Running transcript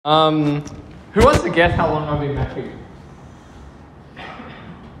Who wants to guess how long I've been married? 10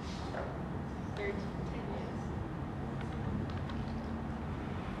 years.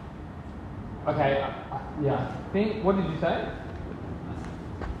 Okay, yeah. I think, what did you say?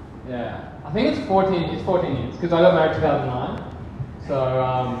 Yeah, I think it's 14. It's 14 years because I got married 2009.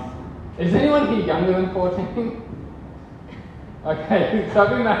 So, is anyone here younger than 14? Okay, so I've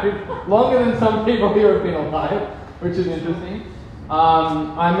been married longer than some people here have been alive, which is interesting.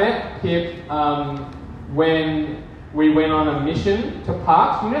 I met Pip when we went on a mission to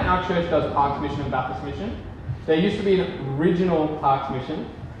Parks. You know, our church does Parks Mission and Baptist Mission. There used to be an original Parks Mission,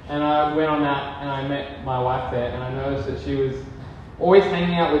 and I went on that and I met my wife there, and I noticed that she was always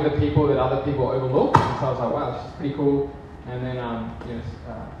hanging out with the people that other people overlook. And so I was like, wow, she's pretty cool. And then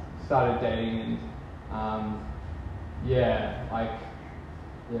started dating, and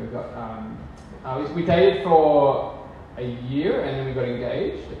we dated for a year, and then we got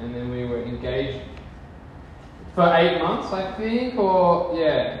engaged, and then we were engaged for 8 months, I think,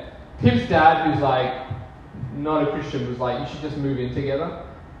 Pip's dad, who's like not a Christian, was like, you should just move in together.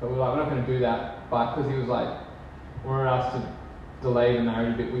 But we were like, we're not going to do that. But because he was like, wanted us to delay the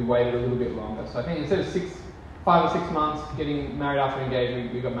marriage a bit, we waited a little bit longer. So I think instead of 5 or 6 months getting married after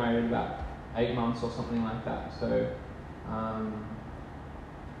engagement, we got married in about 8 months or something like that. So,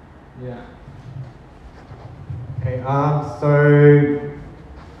 yeah. Okay, so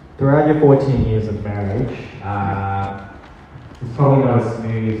throughout your 14 years of marriage, it's probably not a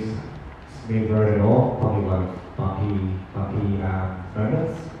smooth road at all, probably like bumpy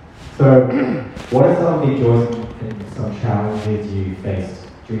moments. So what are some of the joys and some challenges you faced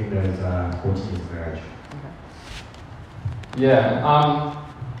during those 14 years of marriage?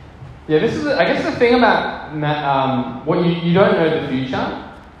 This is, I guess, the thing about what you don't know the future.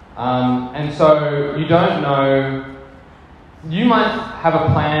 And so you don't know, you might have a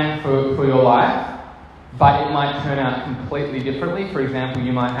plan for your life, but it might turn out completely differently. For example,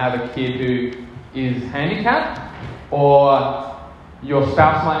 you might have a kid who is handicapped, or your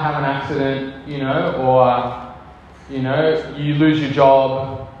spouse might have an accident, or you lose your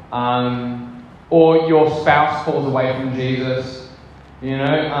job, or your spouse falls away from Jesus,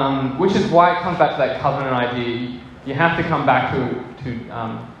 which is why it comes back to that covenant idea. You have to come back to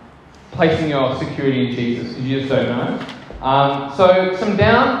placing your security in Jesus, because you just don't know. So some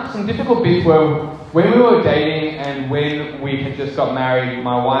difficult bits were when we were dating and when we had just got married.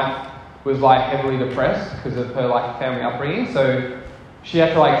 My wife was like heavily depressed because of her like family upbringing, so she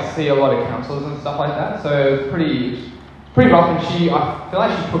had to like see a lot of counsellors and stuff like that. So it was pretty rough, and I feel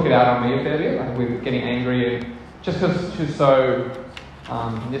like she took it out on me a fair bit, like with getting angry, and just because she's so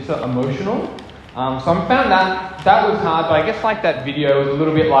emotional. So I found that was hard, but I guess like that video was a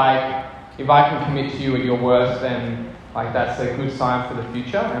little bit like, if I can commit to you at your worst, then like that's a good sign for the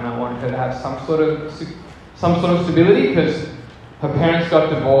future. And I wanted her to have some sort of stability, because her parents got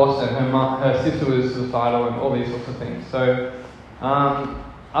divorced and her sister was suicidal and all these sorts of things. So other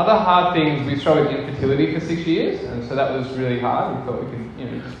hard things, we struggled with infertility for 6 years, and so that was really hard. We thought we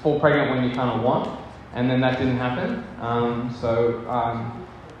could just fall pregnant when you kind of want, and then that didn't happen.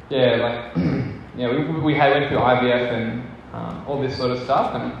 We went through IVF and all this sort of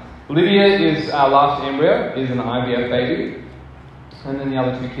stuff. And Lydia is our last embryo, is an IVF baby, and then the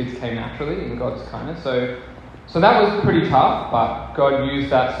other 2 kids came naturally in God's kindness. So that was pretty tough, but God used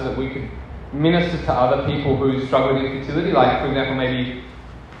that so that we could minister to other people who struggle with infertility. Like, for example, maybe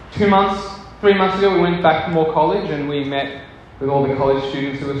 3 months ago, we went back to Moore College and we met with all the college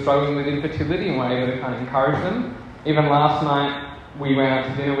students who were struggling with infertility, and were able to kind of encourage them. Even last night, we went out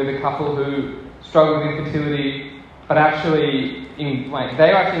to dinner with a couple who struggled with infertility, but actually, they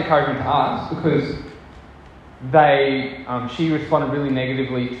were actually encouraging to us, because she responded really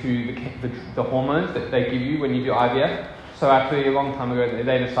negatively to the hormones that they give you when you do IVF. So actually, a long time ago,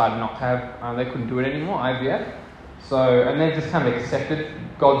 they decided not to have, they couldn't do it anymore, IVF. So, and they just kind of accepted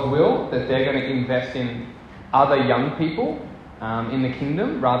God's will, that they're going to invest in other young people in the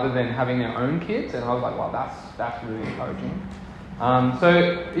kingdom, rather than having their own kids. And I was like, wow, that's really encouraging. I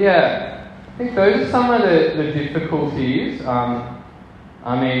think those are some of the difficulties. The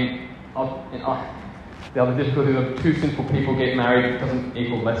other difficulties of 2 sinful people get married doesn't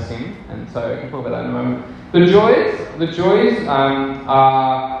equal less sin, and so I can talk about that in a moment. The joys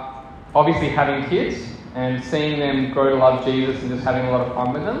are obviously having kids and seeing them grow to love Jesus and just having a lot of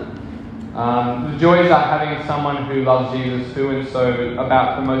fun with them. The joys are having someone who loves Jesus too, and so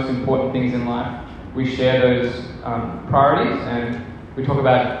about the most important things in life, we share those priorities, and we talk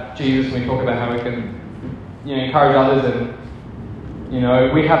about Jesus, and we talk about how we can encourage others, and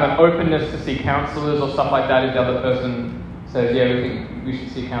we have an openness to see counsellors or stuff like that if the other person says, yeah, we think we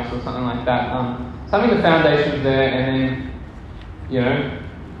should see a counsellor or something like that. So I think the foundation's there, and then,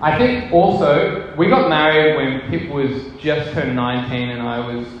 I think also we got married when Pip was just turned 19 and I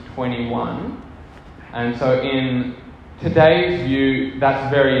was 21. And so in today's view, that's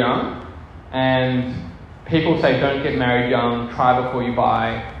very young. And people say don't get married young, try before you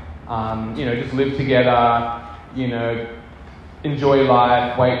buy, just live together, enjoy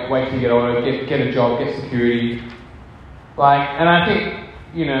life, wait till you get older, get a job, get security. And I think,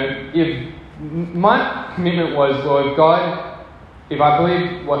 if my commitment was, Lord God, if I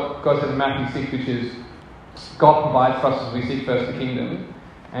believe what God says in Matthew 6, which is God provides for us as we seek first the kingdom,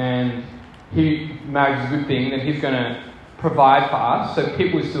 and marriage is a good thing, then He's going to provide for us. So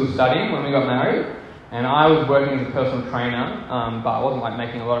Pip was still studying when we got married, and I was working as a personal trainer, but I wasn't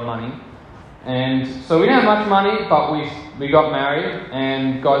making a lot of money. And so we didn't have much money, but we got married,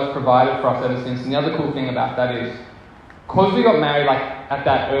 and God's provided for us ever since. And the other cool thing about that is, because we got married at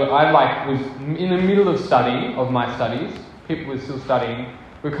that early, I was in the middle of my studies. Pip was still studying.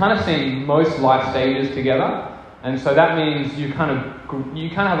 We're kind of seeing most life stages together, and so that means you kind of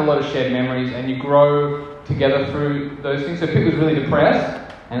have a lot of shared memories, and you grow together through those things. So Pip was really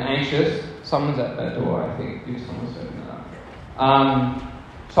depressed and anxious. Someone's at that door, I think. If someone's opening that up.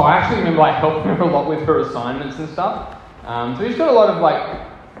 So I actually remember helping her a lot with her assignments and stuff. So he's got a lot of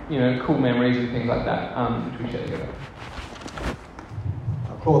cool memories and things like that, which we share together.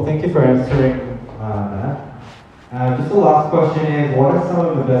 Cool, thank you for answering that. Just the last question is, what are some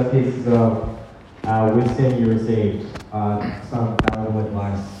of the best pieces of wisdom you received? Some valuable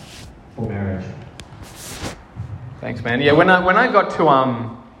advice for marriage? Thanks, man. Yeah, when I got to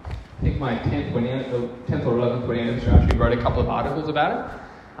I think my 10th or 11th wedding anniversary, I actually wrote a couple of articles about it.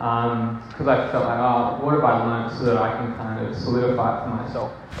 Because I felt what have I learned so that I can kind of solidify it for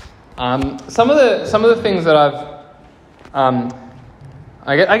myself. Some of the things that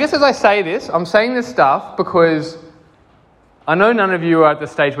I guess as I say this, I'm saying this stuff because I know none of you are at the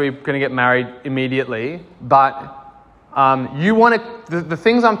stage where you're going to get married immediately, but you want to, the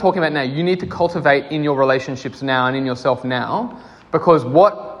things I'm talking about now, you need to cultivate in your relationships now and in yourself now, because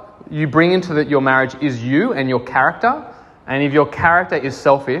what you bring into your marriage is you and your character. And if your character is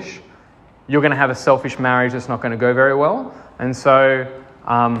selfish, you're going to have a selfish marriage that's not going to go very well. And so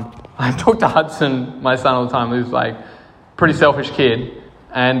I talk to Hudson, my son, all the time, who's pretty selfish kid.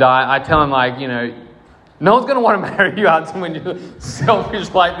 And I tell him no one's going to want to marry you, Hudson, when you're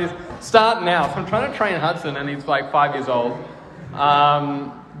selfish like this. Start now. So I'm trying to train Hudson, and he's 5 years old.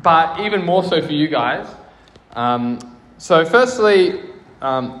 But even more so for you guys. So firstly,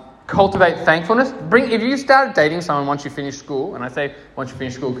 cultivate thankfulness. If you started dating someone once you finish school, and I say once you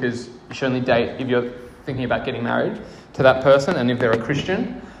finish school because you should only date if you're thinking about getting married to that person and if they're a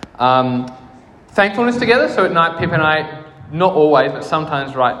Christian. Thankfulness together. So at night, Pip and I, not always, but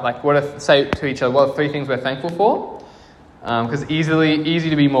sometimes, say to each other, what are 3 things we're thankful for? Because easy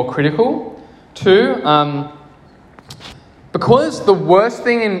to be more critical. 2, because the worst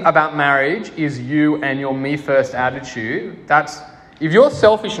thing about marriage is you and your me first attitude. If you're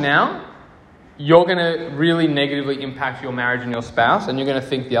selfish now, you're going to really negatively impact your marriage and your spouse, and you're going to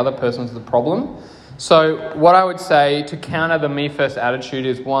think the other person's the problem. So what I would say to counter the me first attitude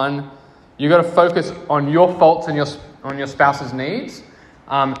is, 1, you've got to focus on your faults and on your spouse's needs.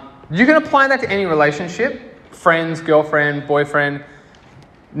 You can apply that to any relationship, friends, girlfriend, boyfriend.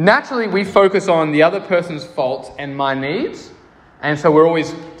 Naturally, we focus on the other person's faults and my needs, and so we're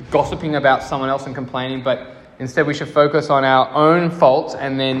always gossiping about someone else and complaining, but instead, we should focus on our own faults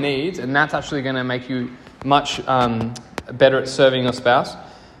and their needs, and that's actually going to make you much better at serving your spouse.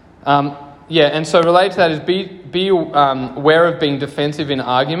 And so related to that is be aware of being defensive in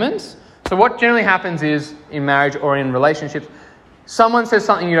arguments. So what generally happens is, in marriage or in relationships, someone says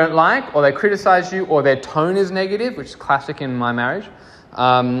something you don't like, or they criticize you, or their tone is negative, which is classic in my marriage,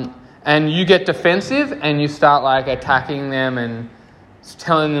 and you get defensive and you start attacking them and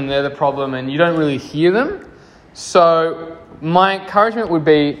telling them they're the problem, and you don't really hear them. So my encouragement would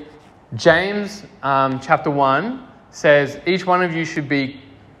be, James chapter 1 says, each one of you should be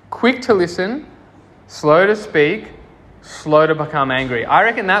quick to listen, slow to speak, slow to become angry. I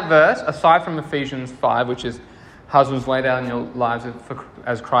reckon that verse, aside from Ephesians 5, which is husbands lay down your lives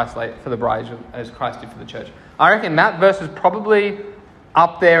as Christ laid for the bride, as Christ did for the church. I reckon that verse is probably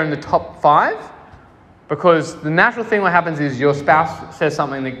up there in the top 5, because the natural thing what happens is your spouse says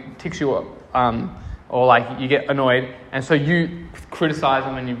something that ticks you up, or you get annoyed, and so you criticize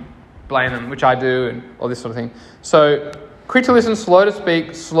them and you blame them, which I do, and all this sort of thing. So quick to listen, slow to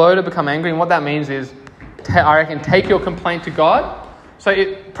speak, slow to become angry, and what that means is, I reckon, take your complaint to God.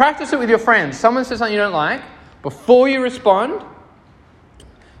 So practice it with your friends. Someone says something you don't like, before you respond,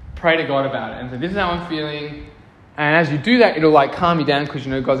 pray to God about it. And so this is how I'm feeling. And as you do that, it'll like calm you down because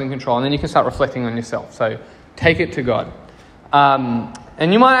you know God's in control. And then you can start reflecting on yourself. So take it to God.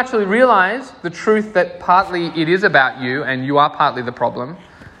 And you might actually realize the truth that partly it is about you and you are partly the problem.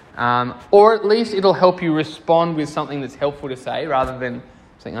 Or at least it'll help you respond with something that's helpful to say rather than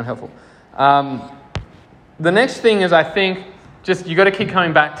something unhelpful. The next thing is, I think, just you got to keep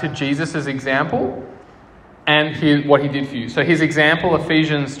coming back to Jesus' example and what he did for you. So his example,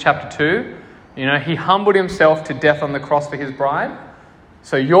 Ephesians chapter 2, he humbled himself to death on the cross for his bride.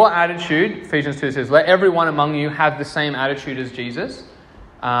 So your attitude, Ephesians 2 says, let everyone among you have the same attitude as Jesus,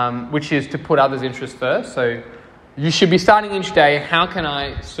 which is to put others' interests first. So you should be starting each day, how can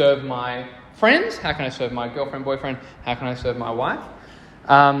I serve my friends? How can I serve my girlfriend, boyfriend? How can I serve my wife?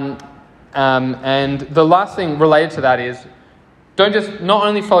 And the last thing related to that is, don't just not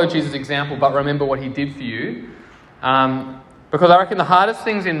only follow Jesus' example, but remember what he did for you. Because I reckon the hardest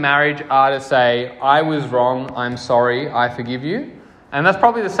things in marriage are to say, I was wrong, I'm sorry, I forgive you. And that's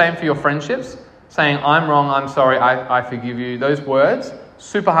probably the same for your friendships. Saying, I'm wrong, I'm sorry, I forgive you. Those words,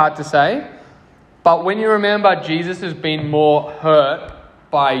 super hard to say. But when you remember Jesus has been more hurt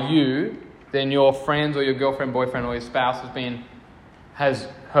by you than your friends or your girlfriend, boyfriend, or your spouse has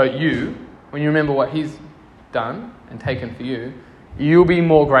hurt you, when you remember what he's done and taken for you, you'll be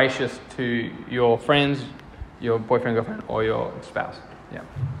more gracious to your friends, your boyfriend, girlfriend, or your spouse. Yeah.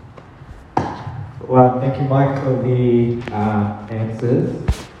 Well, thank you, Mike, for the answers.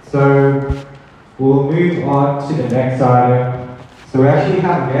 So we'll move on to the next item. So we actually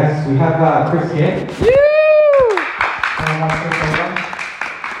have guests. We have Chris here.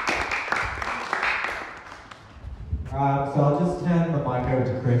 So I'll just turn the mic over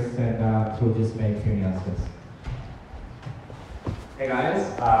to Chris and he'll just make a few announcements. Hey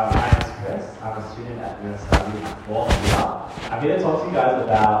guys, my name is Chris. I'm a student at USW at I'm here to talk to you guys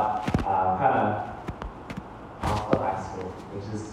about kind of after high school, which is